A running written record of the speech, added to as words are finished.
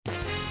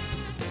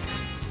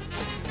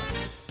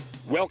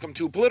Welcome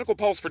to Political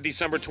Pulse for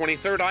December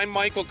 23rd. I'm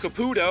Michael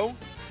Caputo,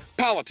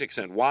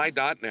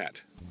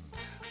 politicsny.net.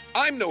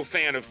 I'm no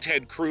fan of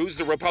Ted Cruz,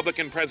 the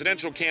Republican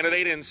presidential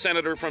candidate and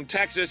senator from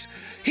Texas.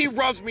 He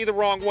rubs me the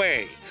wrong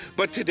way.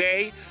 But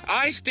today,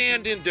 I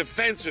stand in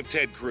defense of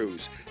Ted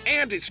Cruz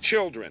and his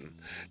children.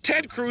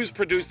 Ted Cruz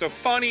produced a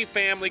funny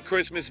family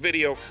Christmas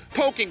video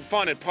poking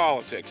fun at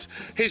politics.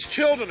 His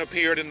children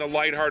appeared in the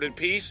lighthearted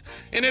piece,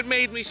 and it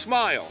made me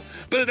smile.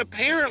 But it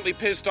apparently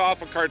pissed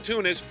off a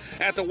cartoonist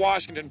at the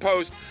Washington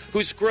Post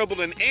who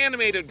scribbled an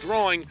animated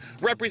drawing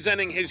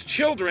representing his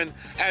children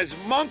as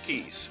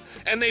monkeys.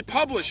 And they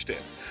published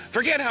it.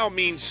 Forget how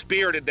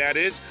mean-spirited that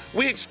is.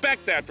 We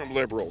expect that from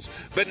liberals.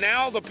 But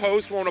now the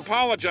Post won't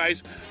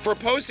apologize for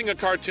posting a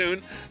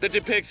cartoon that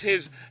depicts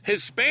his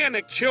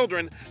Hispanic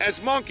children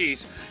as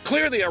monkeys,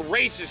 clearly a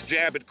racist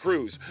jab at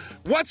Cruz.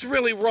 What's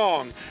really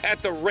wrong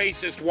at the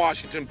racist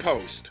Washington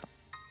Post?